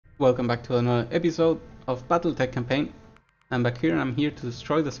Welcome back to another episode of Battletech campaign. I'm back here and I'm here to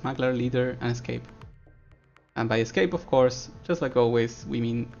destroy the smuggler leader and escape. And by escape, of course, just like always, we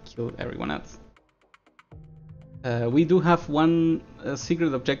mean kill everyone else. We do have one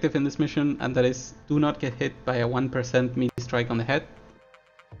secret objective in this mission, and that is do not get hit by a 1% melee strike on the head.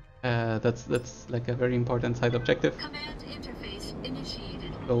 That's like a very important side objective. Command interface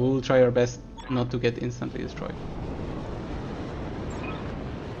initiated. So we'll try our best not to get instantly destroyed.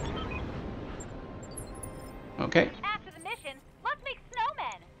 Okay. After the mission, let's make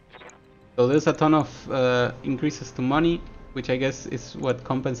snowmen. So there's a ton of increases to money, which I guess is what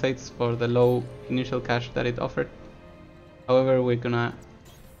compensates for the low initial cash that it offered. However,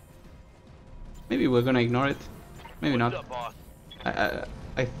 maybe we're gonna ignore it. Maybe not.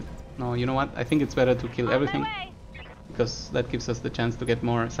 No, you know what? I think it's better to kill everything, because that gives us the chance to get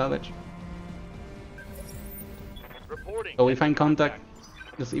more salvage. So we find contact.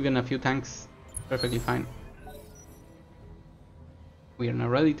 There's even a few tanks. Perfectly fine. We are now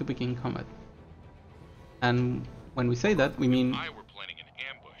ready to begin combat. And when we say that, we mean... I were planning an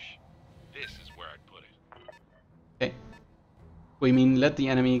ambush. This is where I'd put it. Okay. We mean let the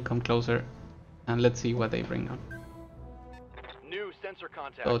enemy come closer and let's see what they bring on. New sensor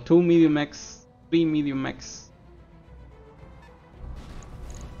contact. So 2 medium mechs, 3 medium mechs.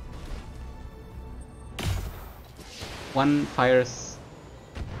 One fires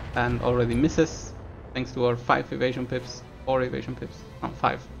and already misses, thanks to our 5 evasion pips, 4 evasion pips, no,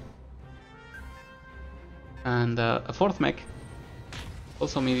 5. And a 4th mech,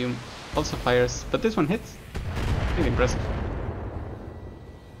 also medium, also fires, but this one hits. Really impressive.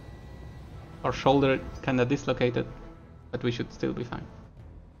 Our shoulder kinda dislocated, but we should still be fine.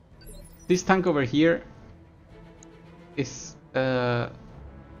 This tank over here is an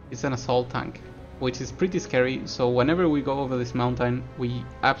assault tank, which is pretty scary, so whenever we go over this mountain, we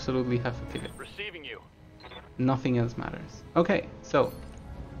absolutely have to kill it. Receiving you. Nothing else matters. Okay, so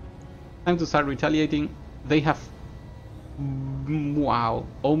time to start retaliating. They have, wow,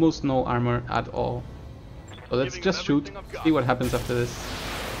 almost no armor at all. So let's just shoot, see what happens after this.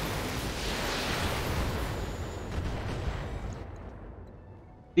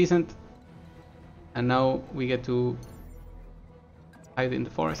 Decent. And now we get to hide in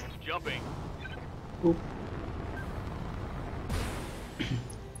the forest. Jumping. Oop.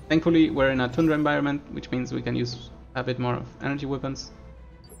 Thankfully, we're in a tundra environment, which means we can use a bit more of energy weapons.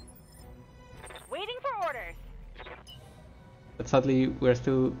 Waiting for orders. But sadly, we're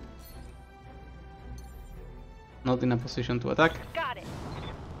still not in a position to attack, Got it.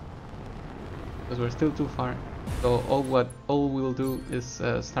 because we're still too far. So all we'll do is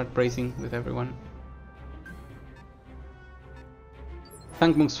start bracing with everyone.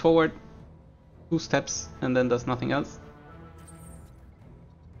 Tank moves forward 2 steps and then does nothing else.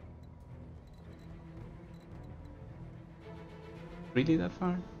 Really that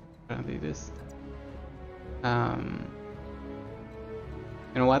far? Apparently it is. You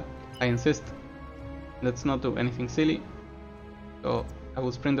know what? I insist. Let's not do anything silly. So I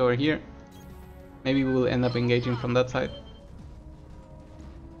will sprint over here. Maybe we will end up engaging from that side.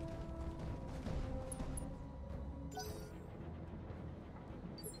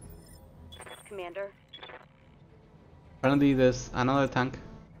 Commander. Apparently there's another tank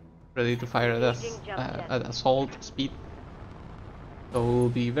ready to fire at us at assault speed. So we'll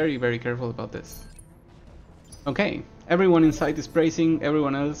be very, very careful about this. Okay, everyone inside is bracing,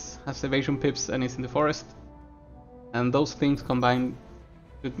 everyone else has evasion pips and is in the forest. And those things combined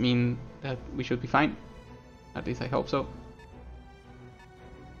should mean that we should be fine. At least I hope so.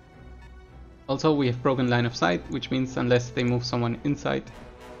 Also, we have broken line of sight, which means unless they move someone inside,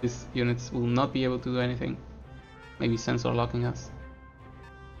 these units will not be able to do anything. Maybe sensor locking us.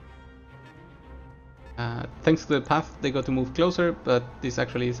 Thanks to the path, they got to move closer, but this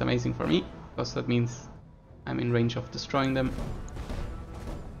actually is amazing for me, because that means I'm in range of destroying them.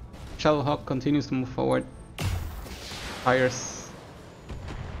 Shadowhawk continues to move forward. Fires.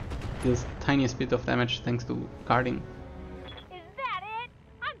 Deals tiniest bit of damage thanks to guarding. Is that it?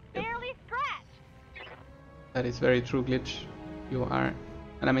 I'm barely scratched. That is very true, Glitch. You are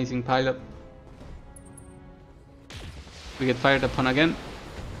an amazing pilot. We get fired upon again.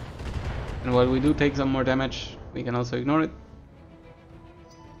 And while we do take some more damage, we can also ignore it.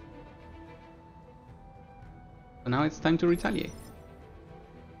 So now it's time to retaliate.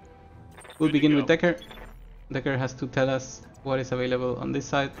 We'll begin with Decker. Decker has to tell us what is available on this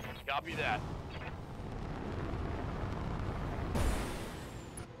side. Copy that.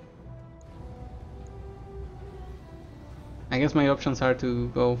 I guess my options are to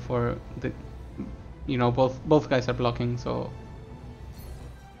go for the, you know, both guys are blocking, so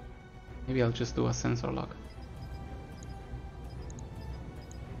Maybe I'll just do a sensor lock.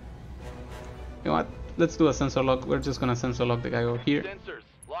 You know what? Let's do a sensor lock. We're just gonna sensor lock the guy over here. Sensors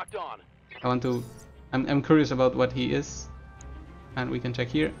locked on. I want to... I'm curious about what he is. And we can check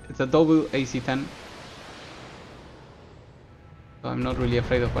here. It's a double AC-10. So I'm not really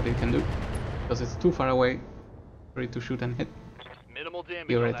afraid of what it can do. Because it's too far away for it to shoot and hit. Minimal damage.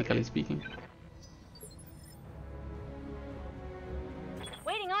 Theoretically speaking.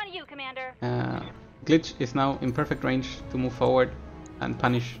 Waiting on you, Commander. Glitch is now in perfect range to move forward and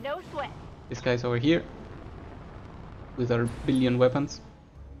punish No sweat. these guys over here with our billion weapons.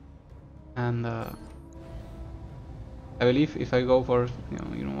 And I believe if I go for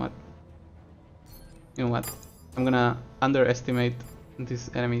you know what, I'm gonna underestimate these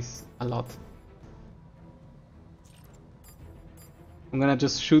enemies a lot. I'm gonna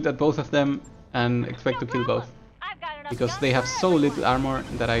just shoot at both of them and expect to kill both, I've got enough because guns they have for so everyone. little armor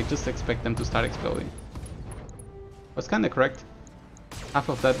that I just expect them to start exploding. Was kinda correct. Half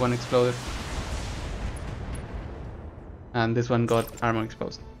of that one exploded. And this one got armor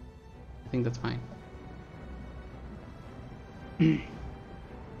exposed. I think that's fine.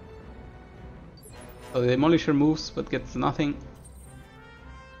 So the Demolisher moves but gets nothing.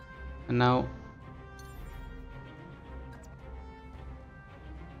 And now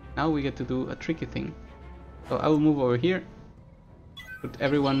we get to do a tricky thing. So I will move over here, put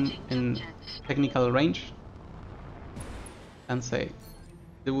everyone in technical range, and say,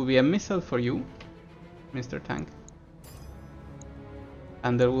 there will be a missile for you, Mr. Tank.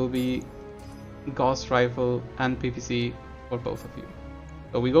 And there will be Gauss Rifle and PPC for both of you.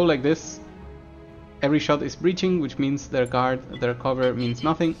 So we go like this. Every shot is breaching, which means their guard, their cover means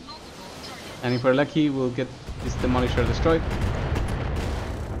nothing. And if we're lucky, we'll get this Demolisher destroyed.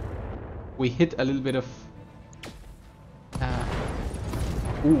 We hit a little bit of...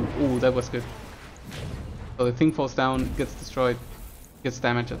 Ooh, that was good. So the thing falls down, gets destroyed, gets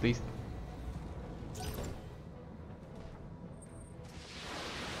damaged at least.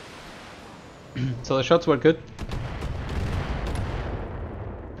 So the shots were good.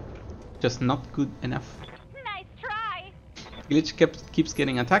 Just not good enough. Nice try. Glitch keeps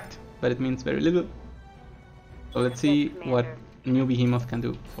getting attacked, but it means very little. So let's see what new Behemoth can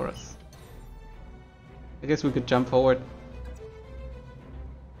do for us. I guess we could jump forward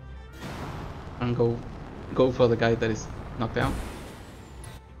and go for the guy that is knocked down.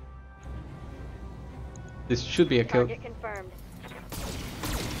 This should be a kill. Target confirmed.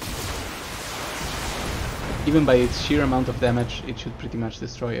 Even by its sheer amount of damage, it should pretty much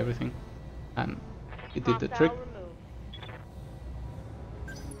destroy everything. And it did the trick. Hostile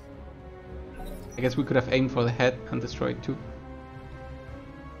removed. I guess we could have aimed for the head and destroyed it too.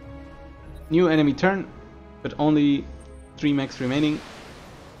 New enemy turn, but only 3 mechs remaining.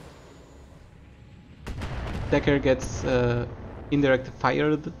 Decker gets indirect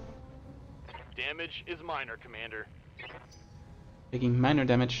fired, Damage is minor, Commander. taking minor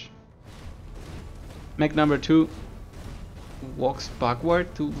damage. Mech number 2 walks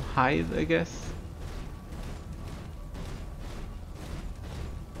backward to hide, I guess.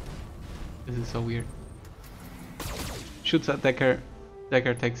 This is so weird. Shoots at Decker.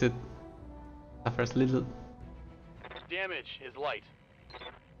 Decker takes it. Suffers little. Damage is light.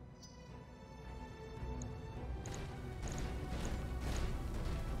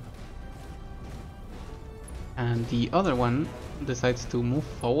 And the other one decides to move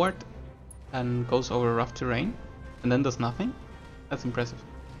forward and goes over rough terrain and then does nothing. That's impressive.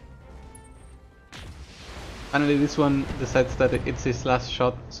 Finally, this one decides that it's his last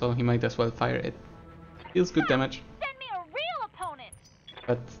shot, so he might as well fire it. Deals good damage, Send me a real opponent.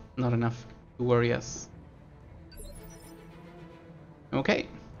 but not enough to worry us. Okay,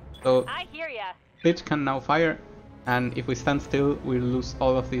 so I hear ya. Glitch can now fire, and if we stand still, we'll lose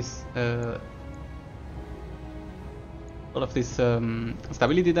all of this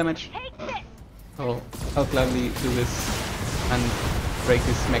stability damage. Take this. So I'll gladly do this and break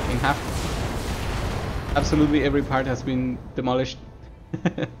this mech in half. Absolutely every part has been demolished.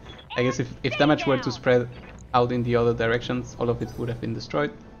 I guess if damage were to spread out in the other directions, all of it would have been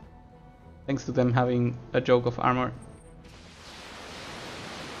destroyed. Thanks to them having a joke of armor.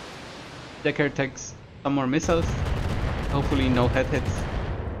 Decker takes some more missiles. Hopefully no head hits.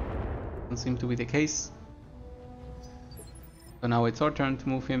 Doesn't seem to be the case. So now it's our turn to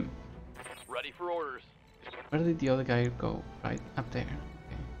move him. Ready for orders. Where did the other guy go? Right up there.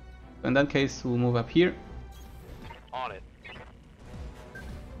 Okay. So in that case, we'll move up here. On it.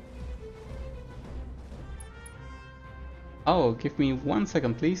 Oh, give me 1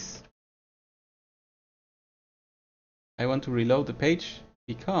 second, please. I want to reload the page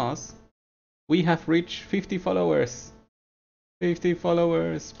because We have reached 50 followers. 50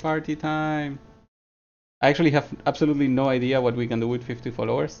 followers, party time. I actually have absolutely no idea what we can do with 50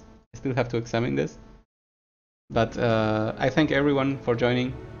 followers. I still have to examine this. But I thank everyone for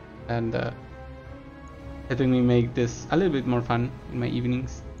joining and letting me make this a little bit more fun in my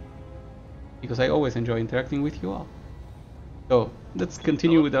evenings, because I always enjoy interacting with you all. So let's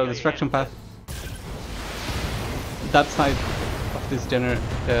continue with our destruction path. That side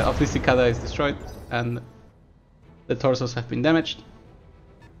of this cicada is destroyed and the torsos have been damaged.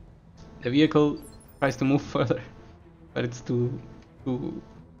 The vehicle tries to move further, but it's too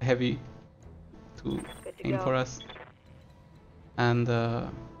heavy to aim for us. And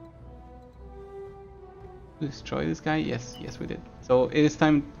destroy this guy? Yes, we did. So it is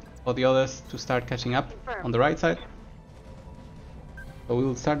time for the others to start catching up on the right side. So we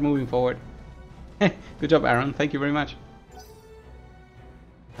will start moving forward. Good job, Aaron. Thank you very much.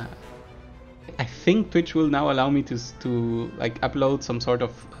 I think Twitch will now allow me to like upload some sort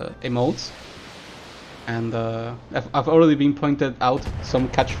of emotes, and I've already been pointed out some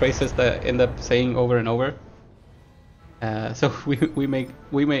catchphrases that I end up saying over and over. So we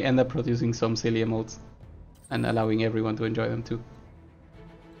may end up producing some silly emotes and allowing everyone to enjoy them too.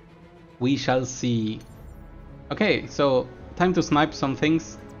 We shall see. Okay, so time to snipe some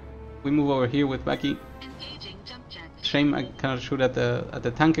things. We move over here with Becky. Shame I cannot shoot at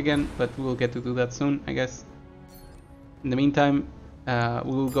the tank again, but we'll get to do that soon, I guess. In the meantime,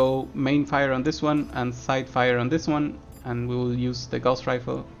 we will go main fire on this one and side fire on this one, and we will use the ghost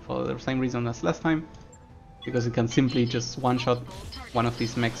rifle for the same reason as last time, because it can simply just one-shot one of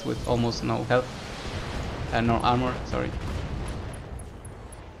these mechs with almost no health and no armor. Sorry.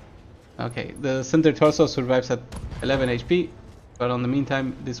 Okay, the center torso survives at 11 HP, but on the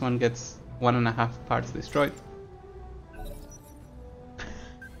meantime, this one gets 1.5 parts destroyed.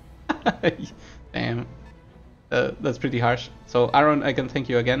 Damn, that's pretty harsh. So Aaron, I can thank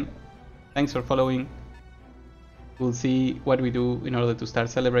you again. Thanks for following. We'll see what we do in order to start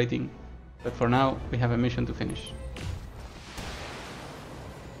celebrating, but for now we have a mission to finish.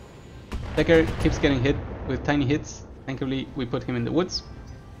 Decker keeps getting hit with tiny hits. Thankfully we put him in the woods,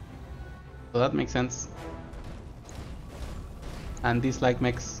 so that makes sense. And these light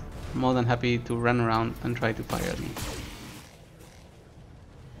mechs are more than happy to run around and try to fire at me.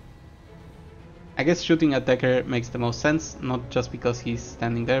 I guess shooting at Decker makes the most sense, not just because he's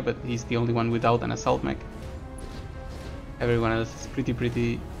standing there, but he's the only one without an assault mech. Everyone else is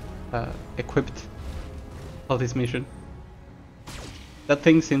pretty equipped for this mission. That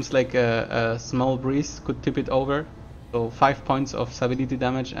thing seems like a small breeze could tip it over. So 5 points of stability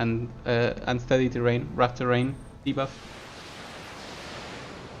damage and unsteady terrain, rough terrain debuff.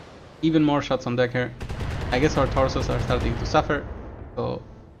 Even more shots on Decker. I guess our torsos are starting to suffer, so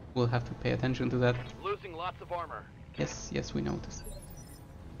we'll have to pay attention to that. Losing lots of armor. Yes, we noticed.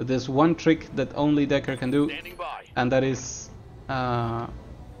 But there's one trick that only Decker can do, and that is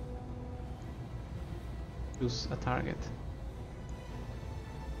choose a target.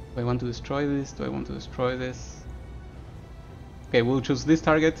 Do I want to destroy this? Do I want to destroy this? Okay, we'll choose this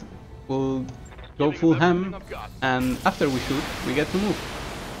target. We'll go full ham, and after we shoot, we get to move.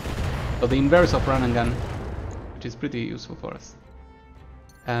 So the inverse of run and gun, which is pretty useful for us.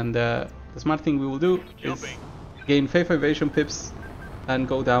 And the smart thing we will do is gain 5 evasion pips and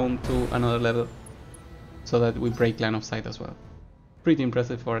go down to another level, so that we break line of sight as well. Pretty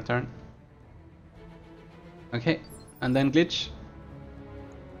impressive for a turn. Okay, and then Glitch.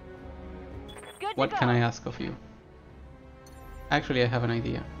 What can I ask of you? Actually, I have an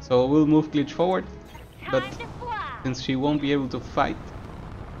idea. So we'll move Glitch forward, but since she won't be able to fight,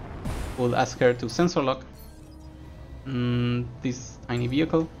 we'll ask her to sensor lock this tiny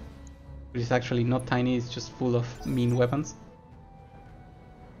vehicle, which is actually not tiny, it's just full of mean weapons.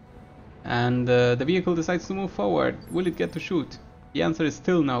 And the vehicle decides to move forward. Will it get to shoot? The answer is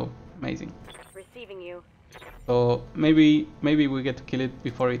still no. Amazing. Receiving you. So maybe we get to kill it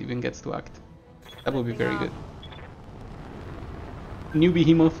before it even gets to act. That would be very good. New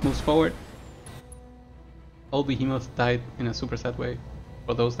behemoth moves forward. Old behemoth died in a super sad way,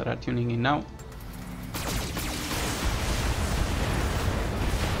 for those that are tuning in now.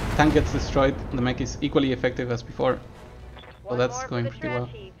 Tank gets destroyed, the mech is equally effective as before, so that's going pretty well.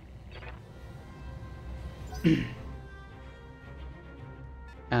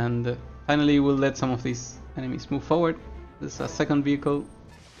 And finally we'll let some of these enemies move forward. This is a second vehicle.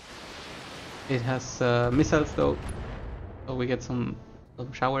 It has missiles though, so we get some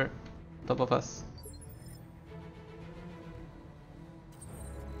shower on top of us.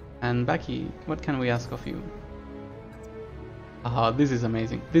 And Becky, what can we ask of you? This is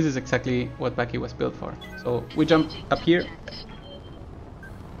amazing. This is exactly what Baki was built for. So we jump up here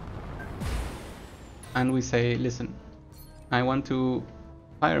and we say, listen, I want to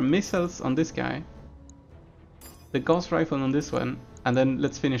fire missiles on this guy, the ghost rifle on this one, and then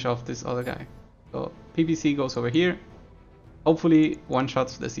let's finish off this other guy. So PPC goes over here, hopefully one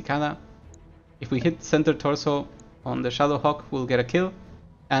shots the cicada. If we hit center torso on the Shadowhawk, we'll get a kill,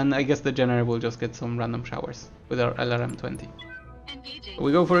 and I guess the General will just get some random showers with our LRM-20. So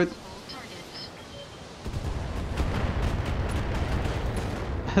we go for it.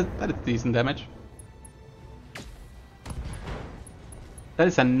 That is decent damage. That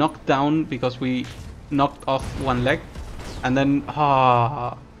is a knockdown because we knocked off one leg, and then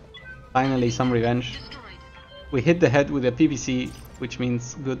finally some revenge. We hit the head with a PVC, which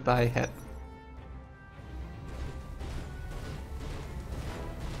means goodbye head.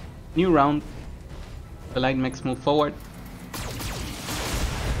 New round. The light mechs move forward.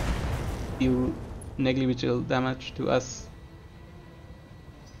 Deal negligible damage to us.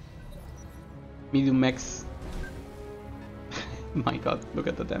 Medium mechs. My god, look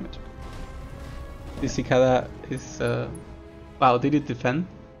at the damage. This cicada is wow, did it defend?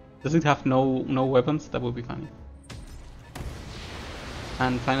 Does it have no weapons? That would be funny.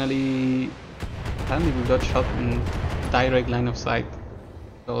 And finally we got shot in direct line of sight.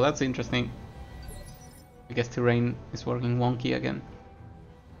 So that's interesting. I guess terrain is working wonky again.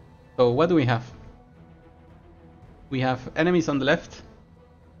 So what do we have? We have enemies on the left.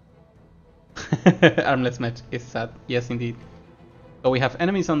 Armless match is sad. Yes, indeed. So we have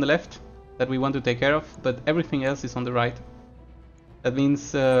enemies on the left that we want to take care of, but everything else is on the right. That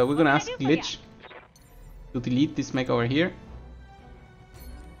means we're gonna ask Glitch to delete this mech over here.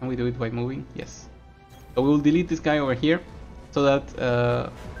 Can we do it by moving? Yes. So we will delete this guy over here so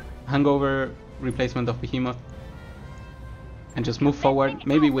that hangover replacement of Behemoth, and just move forward,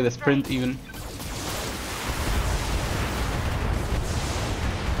 maybe with a sprint even.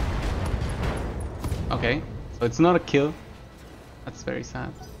 Okay, so it's not a kill. That's very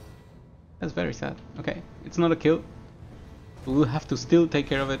sad. That's very sad. Okay, it's not a kill. We'll have to still take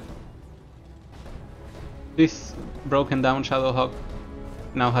care of it. This broken down Shadowhawk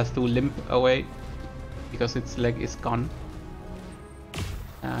now has to limp away because its leg is gone.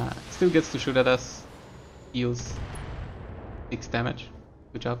 Still gets to shoot at us. Deals 6 damage.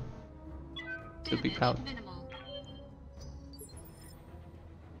 Good job. Should be proud.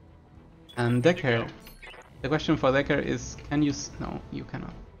 And Decker. The question for Decker is, can you... No, you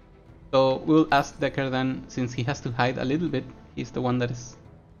cannot. So we'll ask Decker then, since he has to hide a little bit. He's the one that is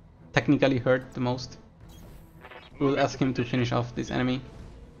technically hurt the most. We'll ask him to finish off this enemy.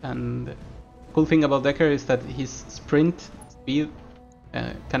 And the cool thing about Decker is that his sprint speed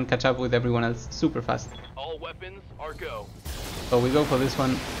can catch up with everyone else super fast. All weapons are go. So we go for this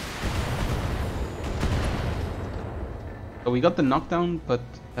one. So we got the knockdown, but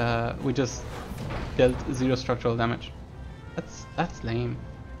we just dealt 0 structural damage. That's lame.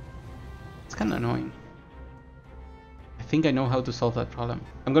 It's kind of annoying. I think I know how to solve that problem.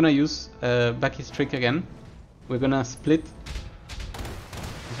 I'm gonna use Baki's trick again. We're gonna split.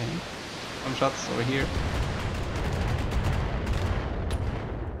 Okay, some shots over here.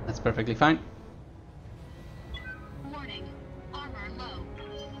 That's perfectly fine. Warning, armor low.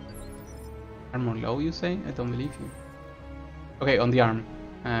 Armor low, you say? I don't believe you. Okay, on the arm.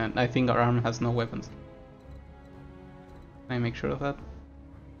 And I think our arm has no weapons. Can I make sure of that?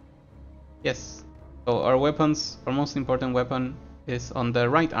 Yes. So our weapons, our most important weapon is on the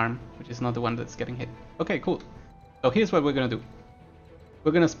right arm, which is not the one that's getting hit. Okay, cool. So here's what we're gonna do.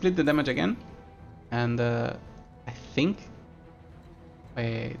 We're gonna split the damage again. And I think...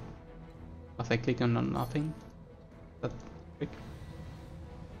 Wait... Was I clicking on nothing? That click?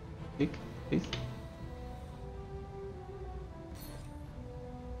 Click, please.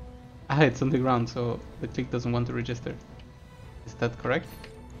 Ah, it's on the ground, so the click doesn't want to register. Is that correct?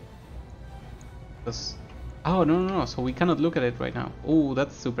 Because... Oh, no, so we cannot look at it right now. Oh,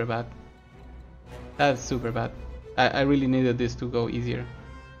 that's super bad. That's super bad. I really needed this to go easier.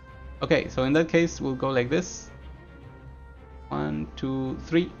 Okay, so in that case, we'll go like this. 1, 2,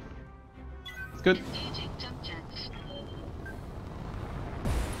 3. It's good.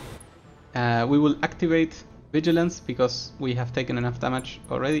 We will activate Vigilance because we have taken enough damage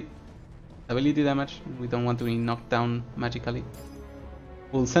already. Ability damage, we don't want to be knocked down magically.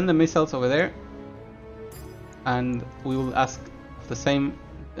 We'll send the missiles over there. And we will ask the same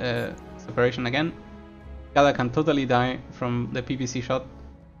separation again. Gala can totally die from the PPC shot,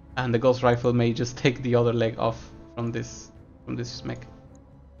 and the ghost rifle may just take the other leg off from this mech.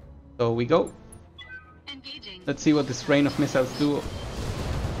 So we go. Engaging. Let's see what this rain of missiles do.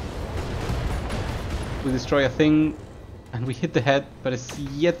 We destroy a thing and we hit the head, but it's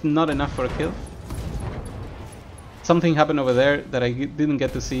yet not enough for a kill. Something happened over there that I didn't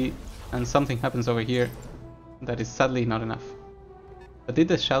get to see, and something happens over here that is sadly not enough. But did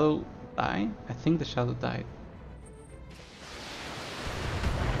the shadow die? I think the shadow died.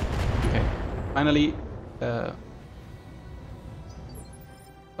 Okay, finally,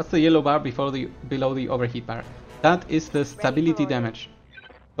 what's the yellow bar below the overheat bar? That is the stability damage.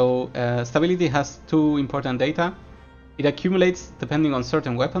 So stability has two important data. It accumulates depending on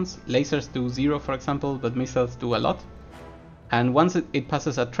certain weapons. Lasers do 0, for example, but missiles do a lot. And once it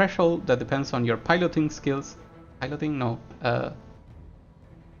passes a threshold that depends on your piloting skills,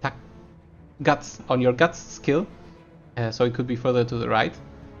 guts, on your guts skill, so it could be further to the right,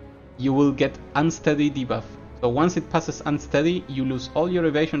 you will get unsteady debuff. So once it passes unsteady, you lose all your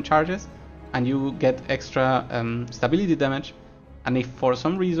evasion charges and you get extra stability damage. And if for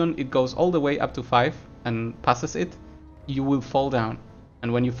some reason it goes all the way up to 5 and passes it, you will fall down.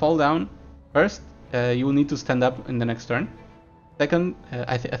 And when you fall down, first you will need to stand up in the next turn. Second,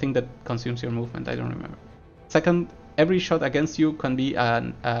 I think that consumes your movement, I don't remember. Second, every shot against you can be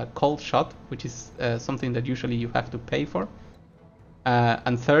a cold shot, which is something that usually you have to pay for.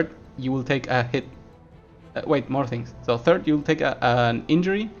 And third, you will take a hit. More things. So third, you'll take an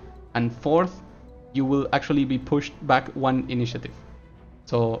injury, and fourth, you will actually be pushed back 1 initiative.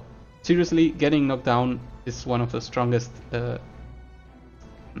 So seriously, getting knocked down is one of the strongest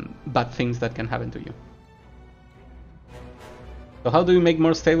bad things that can happen to you. So how do you make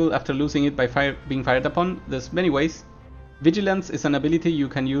more stable after losing it by being fired upon? There's many ways. Vigilance is an ability you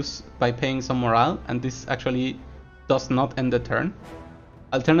can use by paying some morale, and this actually does not end the turn.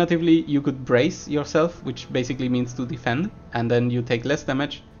 Alternatively, you could brace yourself, which basically means to defend, and then you take less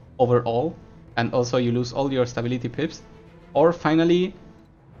damage overall, and also you lose all your stability pips. Or finally,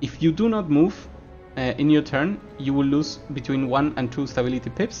 if you do not move in your turn, you will lose between 1 and 2 stability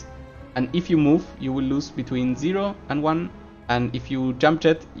pips, and if you move, you will lose between 0 and 1, and if you jump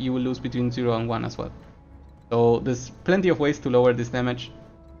jet, you will lose between 0 and 1 as well. So there's plenty of ways to lower this damage,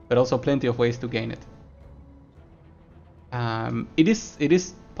 but also plenty of ways to gain it. It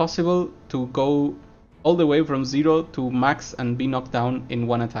is possible to go all the way from 0 to max and be knocked down in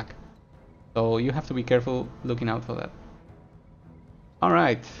 1 attack. So you have to be careful looking out for that.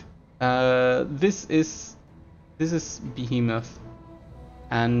 Alright, this is Behemoth,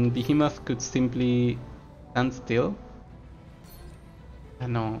 and Behemoth could simply stand still.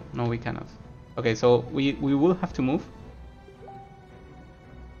 No, we cannot. Okay, so we will have to move,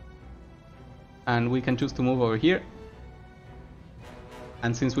 and we can choose to move over here.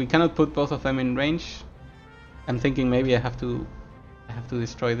 And since we cannot put both of them in range, I'm thinking maybe I have to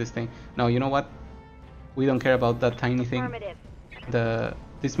destroy this thing. No, you know what? We don't care about that tiny thing.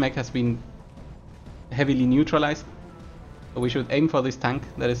 This mech has been heavily neutralized, so we should aim for this tank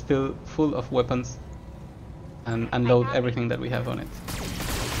that is still full of weapons and unload everything that we have on it.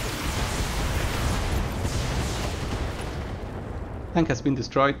 Tank has been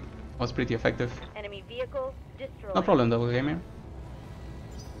destroyed. Was pretty effective. Enemy vehicle destroyed. No problem, Double Gamer.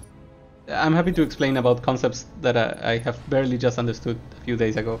 I'm happy to explain about concepts that I have barely just understood a few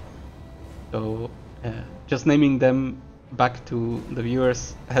days ago. So just naming them back to the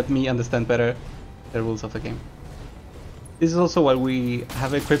viewers helped me understand better the rules of the game. This is also why we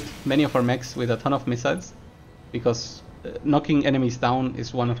have equipped many of our mechs with a ton of missiles, because knocking enemies down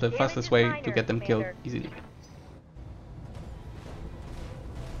is one of the fastest way to get them killed easily.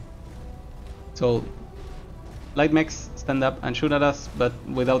 So light mechs stand up and shoot at us, but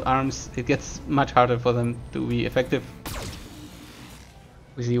without arms it gets much harder for them to be effective.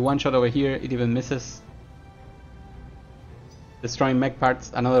 We see one shot over here, it even misses. Destroying mech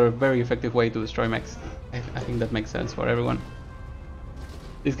parts, another very effective way to destroy mechs. I think that makes sense for everyone.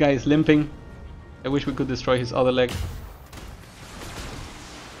 This guy is limping. I wish we could destroy his other leg.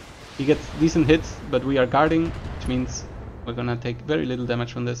 He gets decent hits, but we are guarding, which means we're gonna take very little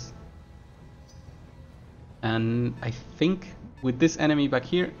damage from this. And I think with this enemy back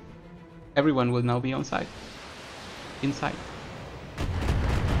here, everyone will now be on site. Inside.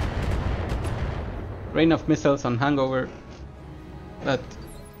 Rain of missiles on hangover, but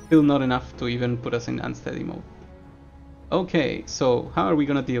still not enough to even put us in unsteady mode. Okay, so how are we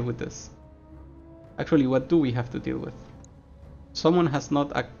gonna deal with this? Actually, what do we have to deal with? Someone has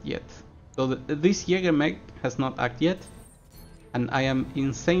not acted yet. So this Jäger mech has not acted yet, and I am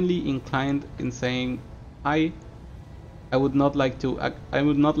insanely inclined in saying I would not like to act. I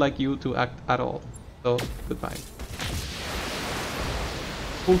would not like you to act at all. So goodbye.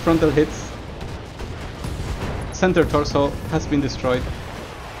 Full frontal hits. center torso has been destroyed.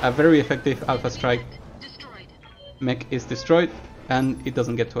 A very effective Alpha Strike Destroyed. mech is destroyed, and it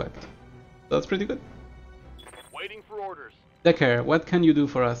doesn't get to act. So that's pretty good. Waiting for orders. Decker, what can you do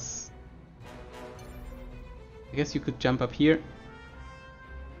for us? I guess you could jump up here.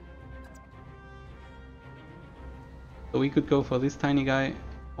 So we could go for this tiny guy,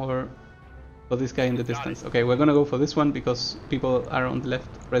 or for this guy in the distance. Okay, we're gonna go for this one because people are on the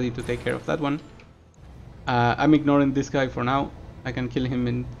left ready to take care of that one. I'm ignoring this guy for now. I can kill him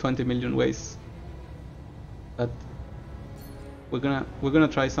in 20 million ways. But we're gonna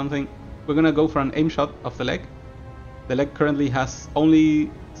try something. We're gonna go for an aim shot of the leg. The leg currently has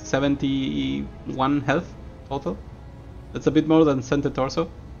only 71 health total. That's a bit more than center torso.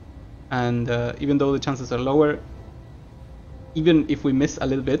 And even though the chances are lower, even if we miss a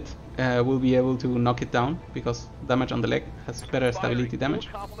little bit, we'll be able to knock it down because damage on the leg has better stability damage.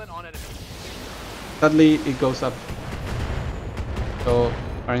 Compliment on enemy. Sadly, it goes up. So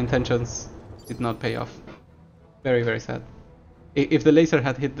our intentions did not pay off. Very, very sad. If the laser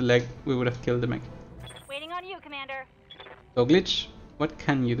had hit the leg, we would have killed the mech. Waiting on you, Commander. So Glitch, what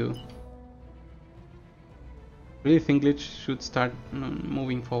can you do? Really think Glitch should start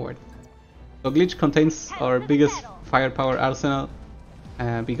moving forward. So Glitch contains our biggest firepower arsenal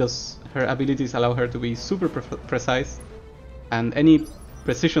because her abilities allow her to be super precise, and any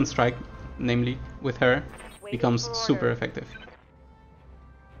precision strike, namely with her, becomes super effective.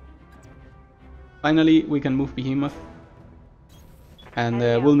 Finally, we can move Behemoth, and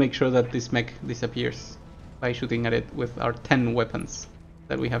we'll make sure that this mech disappears by shooting at it with our 10 weapons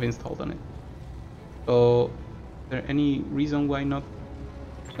that we have installed on it. So, is there any reason why not?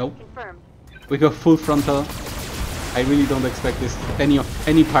 Nope. Confirmed. We go full frontal. I really don't expect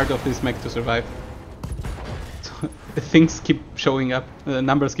any part of this mech to survive. So, things keep showing up, the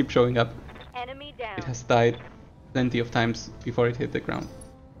numbers keep showing up. Enemy down. It has died plenty of times before it hit the ground.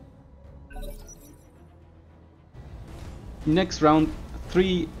 Next round,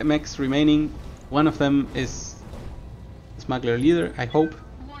 3 mechs remaining. One of them is Smuggler Leader, I hope.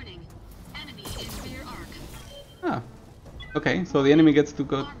 Warning. Enemy in rear arc. Ah, okay. So the enemy gets to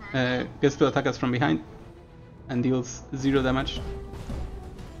attack us from behind and deals 0 damage.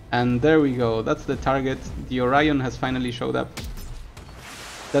 And there we go. That's the target. The Orion has finally showed up.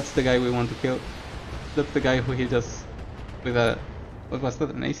 That's the guy we want to kill. That's the guy who hit us with a, what was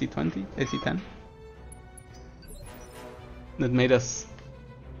that? An AC-20? AC-10? That made us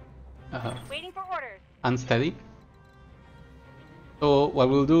Waiting for orders. unsteady. So what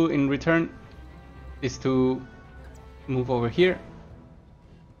we'll do in return is to move over here.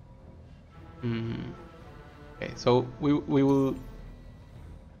 Okay, so we will.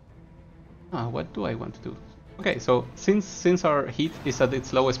 What do I want to do? Okay, so since our heat is at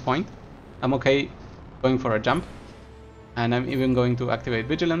its lowest point, I'm okay going for a jump, and I'm even going to activate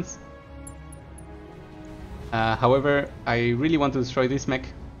Vigilance. However, I really want to destroy this mech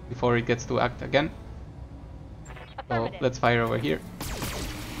before it gets to act again. So let's fire over here.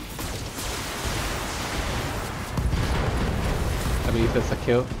 I believe that's a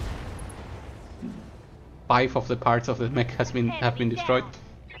kill. 5 of the parts of the mech have been destroyed.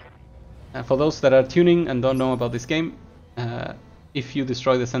 For those that are tuning and don't know about this game, if you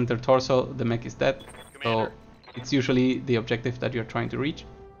destroy the center torso, the mech is dead. So it's usually the objective that you're trying to reach.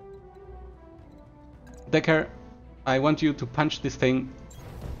 Decker, I want you to punch this thing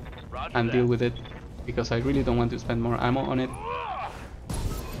and deal with it, because I really don't want to spend more ammo on it.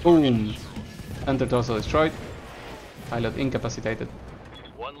 Boom! Center torso destroyed. Pilot incapacitated.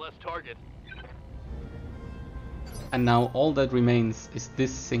 One less target. And now all that remains is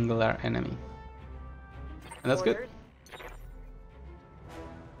this singular enemy. And that's good.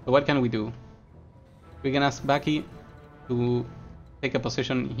 So what can we do? We can ask Baki to take a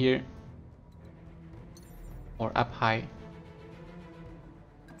position here or up high.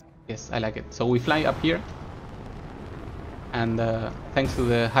 Yes, I like it. So we fly up here, and thanks to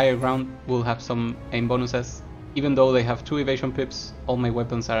the higher ground we'll have some aim bonuses. Even though they have 2 evasion pips, all my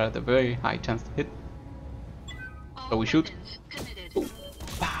weapons are at a very high chance to hit. So we shoot. Ooh.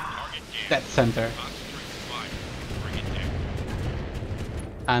 Dead center.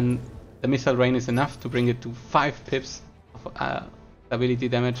 And the missile rain is enough to bring it to 5 pips of ability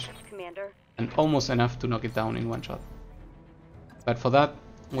damage, Commander. and almost enough to knock it down in one shot. But for that,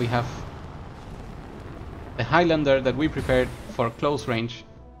 we have the Highlander that we prepared for close range.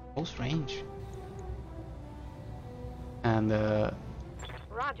 Close range? And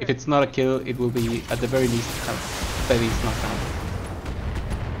if it's not a kill, it will be at the very least a steady knockdown.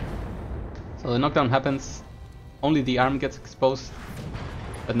 So the knockdown happens, only the arm gets exposed,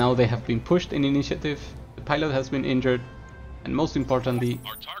 but now they have been pushed in initiative. The pilot has been injured, and most importantly...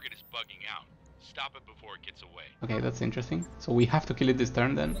 Our target is bugging out. Stop it before it gets away. Okay, that's interesting. So we have to kill it this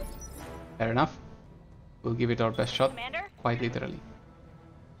turn then. Fair enough. We'll give it our best shot, Commander? quite literally.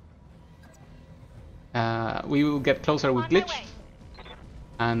 We will get closer with On my Glitch, way.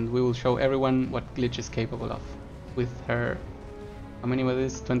 and we will show everyone what Glitch is capable of with her... How many was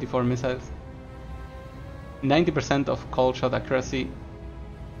this? 24 missiles. 90% of call shot accuracy.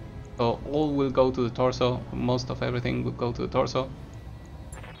 So all will go to the torso. Most of everything will go to the torso.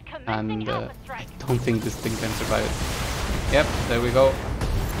 Commencing And Alpha I strike. don't think this thing can survive it. Yep, there we go.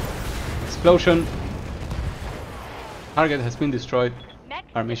 Explosion. Target has been destroyed. Mech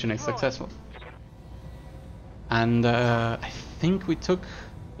Our mission is destroyed. successful. And I think we took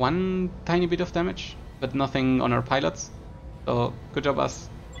one tiny bit of damage, but nothing on our pilots. So good job us.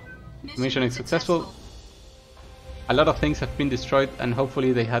 Mission is successful. A lot of things have been destroyed, and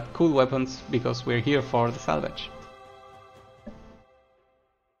hopefully they had cool weapons, because we're here for the salvage.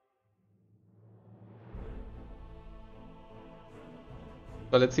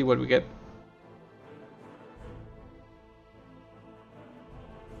 So let's see what we get.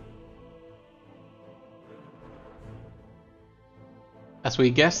 As we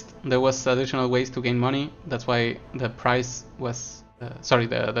guessed, there was additional ways to gain money. That's why the price was...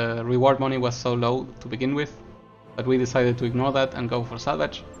 the reward money was so low to begin with. But we decided to ignore that and go for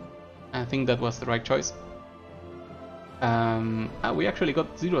salvage. I think that was the right choice. We actually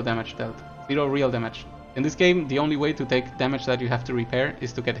got 0 damage dealt. 0 real damage. In this game, the only way to take damage that you have to repair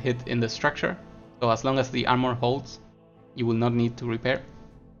is to get hit in the structure. So as long as the armor holds, you will not need to repair.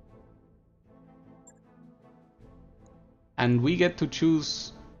 And we get to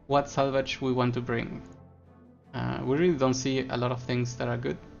choose what salvage we want to bring. We really don't see a lot of things that are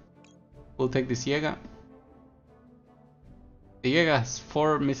good. We'll take this Jäger. The Jäger has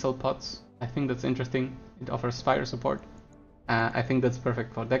 4 missile pods. I think that's interesting. It offers fire support. I think that's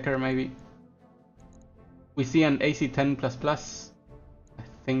perfect for Decker maybe. We see an AC-10++. I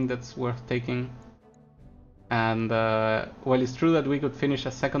think that's worth taking. And well, it's true that we could finish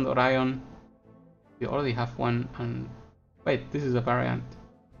a second Orion. We already have one. And wait, this is a variant.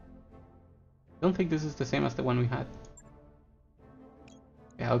 I don't think this is the same as the one we had.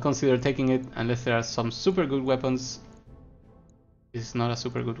 Yeah, I'll consider taking it unless there are some super good weapons. This is not a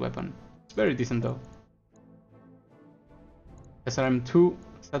super good weapon. It's very decent though. SRM2,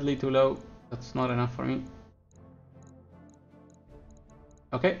 sadly too low. That's not enough for me.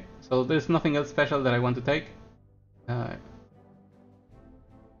 Okay, so there's nothing else special that I want to take. And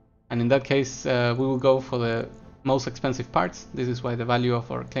in that case, we will go for the most expensive parts. This is why the value of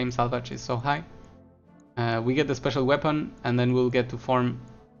our claim salvage is so high. We get the special weapon, and then we'll get to form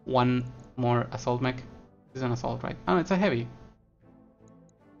one more assault mech. This is an assault, right? Oh, it's a heavy.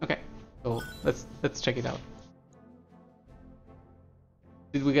 Okay, so let's check it out.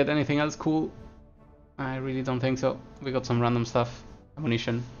 Did we get anything else cool? I really don't think so. We got some random stuff.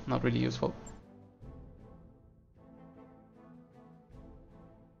 Ammunition, not really useful.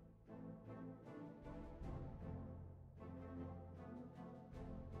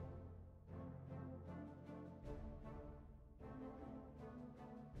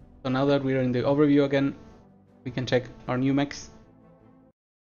 So now that we're in the overview again, we can check our new mechs.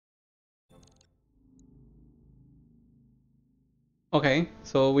 Okay,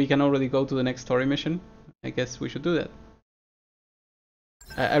 so we can already go to the next story mission. I guess we should do that.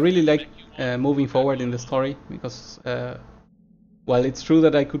 I really like moving forward in the story, because while it's true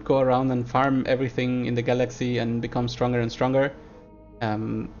that I could go around and farm everything in the galaxy and become stronger and stronger,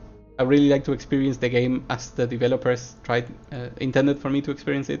 I really like to experience the game as the developers intended for me to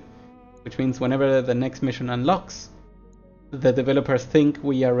experience it, which means whenever the next mission unlocks, the developers think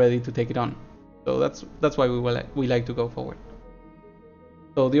we are ready to take it on. So that's why we like to go forward.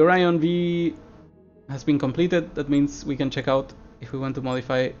 So the Orion V has been completed. That means we can check out if we want to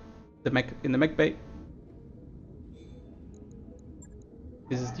modify the mech in the mech bay.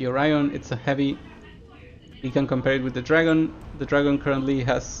 This is the Orion. It's a heavy. We can compare it with the Dragon. The Dragon currently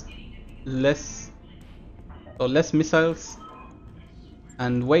has less missiles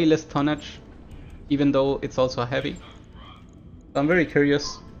and way less tonnage, even though it's also a heavy. So I'm very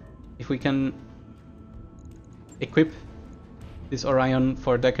curious if we can equip this Orion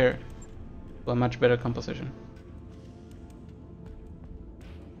for Decker to a much better composition.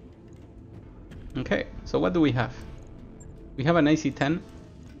 Okay, so what do we have? We have an AC-10,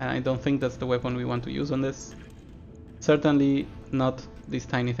 and I don't think that's the weapon we want to use on this. Certainly not these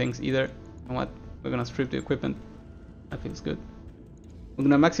tiny things either. And what? We're gonna strip the equipment. That feels good. We're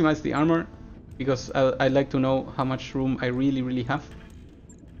gonna maximize the armor, because I like to know how much room I really have.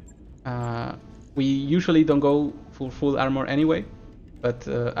 We usually don't go for full armor anyway, but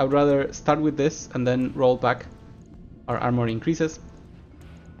I would rather start with this and then roll back. Our armor increases.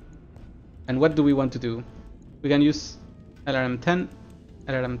 And what do we want to do? We can use LRM 10,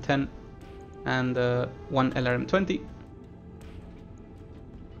 LRM 10, and one LRM 20.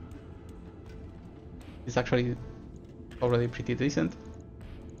 It's actually already pretty decent.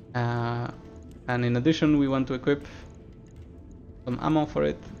 And in addition, we want to equip some ammo for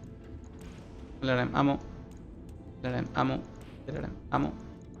it. LRM ammo, LRM ammo, LRM ammo.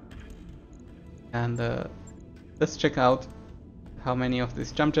 And let's check out how many of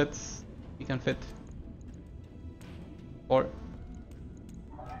these jump jets we can fit. 4.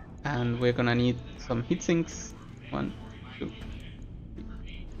 And we're gonna need some heat sinks. 1, 2,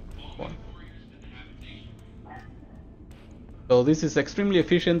 3, 4. So this is extremely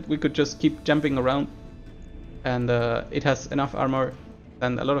efficient. We could just keep jumping around, and it has enough armor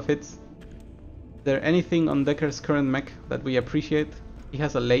and a lot of hits. Is there anything on Decker's current mech that we appreciate? He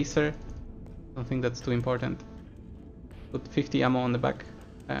has a laser. I don't think that's too important. Put 50 ammo on the back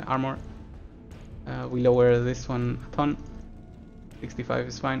armor. We lower this one a ton. 65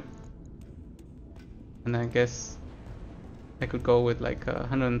 is fine. And I guess I could go with like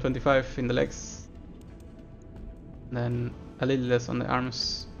 125 in the legs. And then a little less on the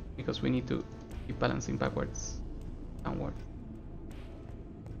arms, because we need to keep balancing backwards, downward.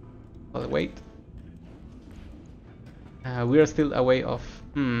 For the weight. We are still away of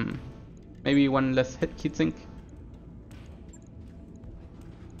maybe one less heat sink.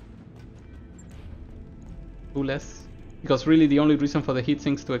 Two less, because really the only reason for the heat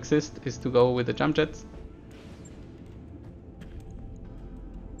sinks to exist is to go with the jump jets.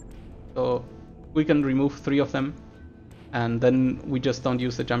 So we can remove 3 of them, and then we just don't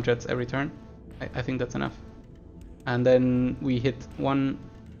use the jump jets every turn. I think that's enough. And then we hit 1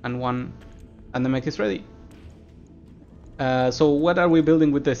 and 1, and the mech is ready. So what are we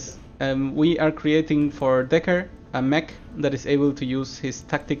building with this? We are creating for Decker a mech that is able to use his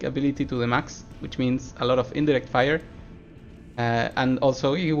tactic ability to the max, which means a lot of indirect fire. And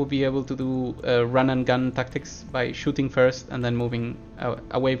also he will be able to do run and gun tactics by shooting first and then moving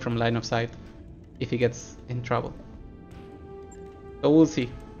away from line of sight if he gets in trouble. So we'll see.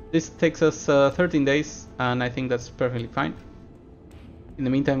 This takes us 13 days, and I think that's perfectly fine. In the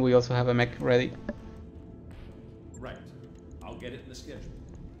meantime, we also have a mech ready. Right. I'll get it in the schedule.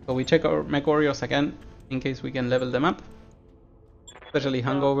 So we check our mech warriors again, in case we can level them up. Especially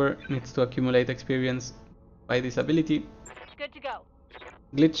Hangover needs to accumulate experience by this ability. Good to go.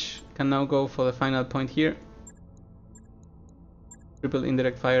 Glitch can now go for the final point here. Triple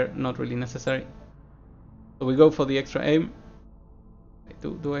indirect fire, not really necessary. So we go for the extra aim.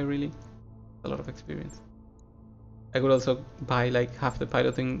 Do I really? A lot of experience. I could also buy like half the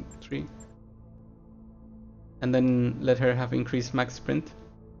piloting tree. And then let her have increased max sprint.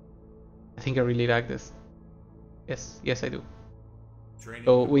 I think I really like this. Yes I do.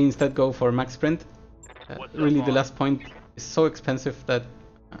 So we instead go for max sprint. Really the last point is so expensive that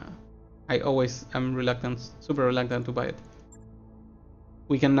I always am super reluctant to buy it.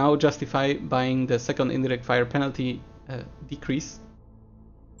 We can now justify buying the second indirect fire penalty decrease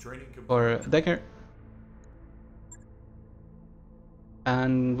for Decker.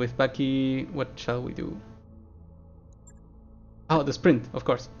 And with Bucky, what shall we do? Oh, the sprint, of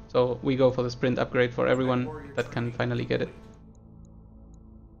course. So we go for the sprint upgrade for everyone that can finally get it.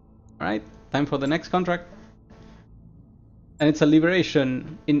 Alright, time for the next contract. And it's a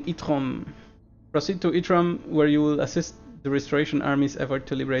liberation in Itrom. Proceed to Itrom, where you will assist the Restoration Army's effort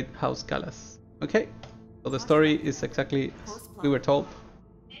to liberate House Galas. Okay, so the story is exactly as we were told.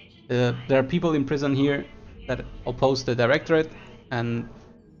 There are people in prison here that oppose the Directorate, and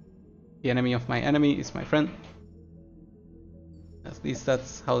the enemy of my enemy is my friend. At least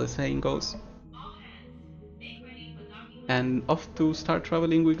that's how the saying goes. And off to start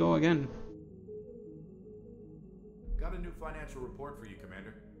traveling we go again. Got a new financial report for you,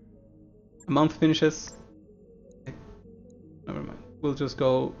 Commander. A month finishes. Never mind.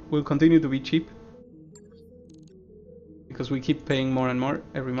 We'll continue to be cheap, because we keep paying more and more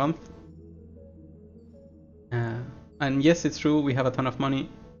every month. And yes, it's true, we have a ton of money,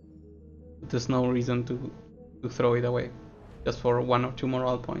 but there's no reason to throw it away just for 1 or 2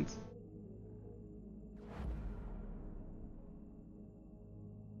 morale points.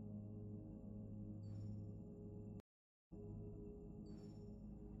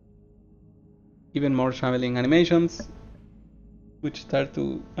 Even more traveling animations, which start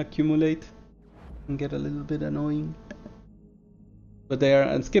to accumulate and get a little bit annoying, but they are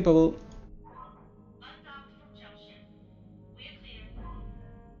unskippable.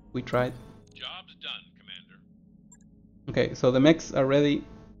 We tried. Job Okay, so the mechs are ready.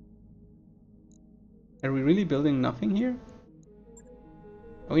 Are we really building nothing here?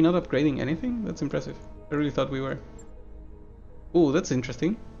 Are we not upgrading anything? That's impressive. I really thought we were. Oh, that's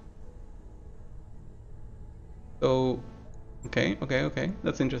interesting. So, okay.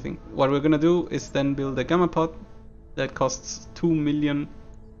 That's interesting. What we're gonna do is then build a gamma pod that costs 2 million,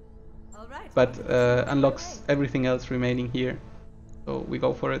 but unlocks everything else remaining here. So we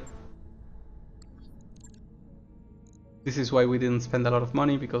go for it. This is why we didn't spend a lot of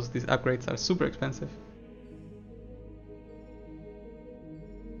money, because these upgrades are super expensive.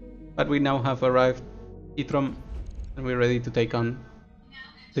 But we now have arrived Itrom, and we're ready to take on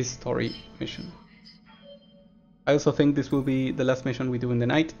this story mission. I also think this will be the last mission we do in the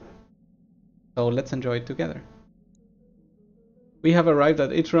night, so let's enjoy it together. We have arrived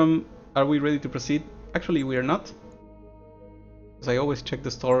at Itrom. Are we ready to proceed? Actually, we are not, because I always check the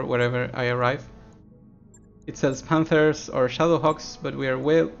store wherever I arrive. It sells Panthers or Shadowhawks, but we are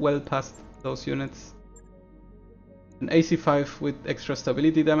well past those units. An AC5 with extra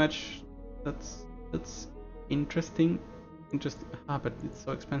stability damage. That's interesting. But it's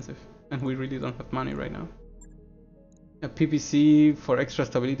so expensive, and we really don't have money right now. A PPC for extra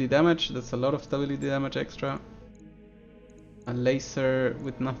stability damage. That's a lot of stability damage extra. A laser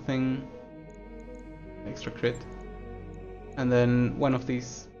with nothing. Extra crit. And then one of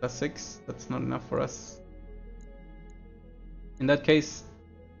these +6. That's not enough for us. In that case,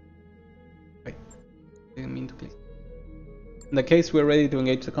 wait, didn't mean to click. In that case, we're ready to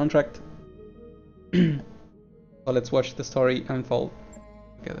engage the contract. So let's watch the story unfold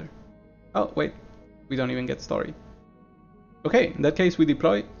together. Oh wait, we don't even get story. Okay, in that case we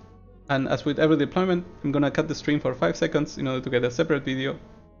deploy, and as with every deployment, I'm gonna cut the stream for 5 seconds in order to get a separate video.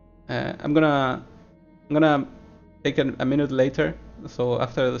 I'm gonna take a minute later, so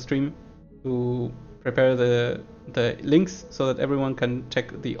after the stream, to prepare the links so that everyone can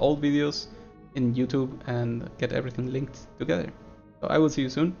check the old videos in YouTube and get everything linked together. So I will see you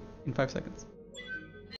soon in 5 seconds.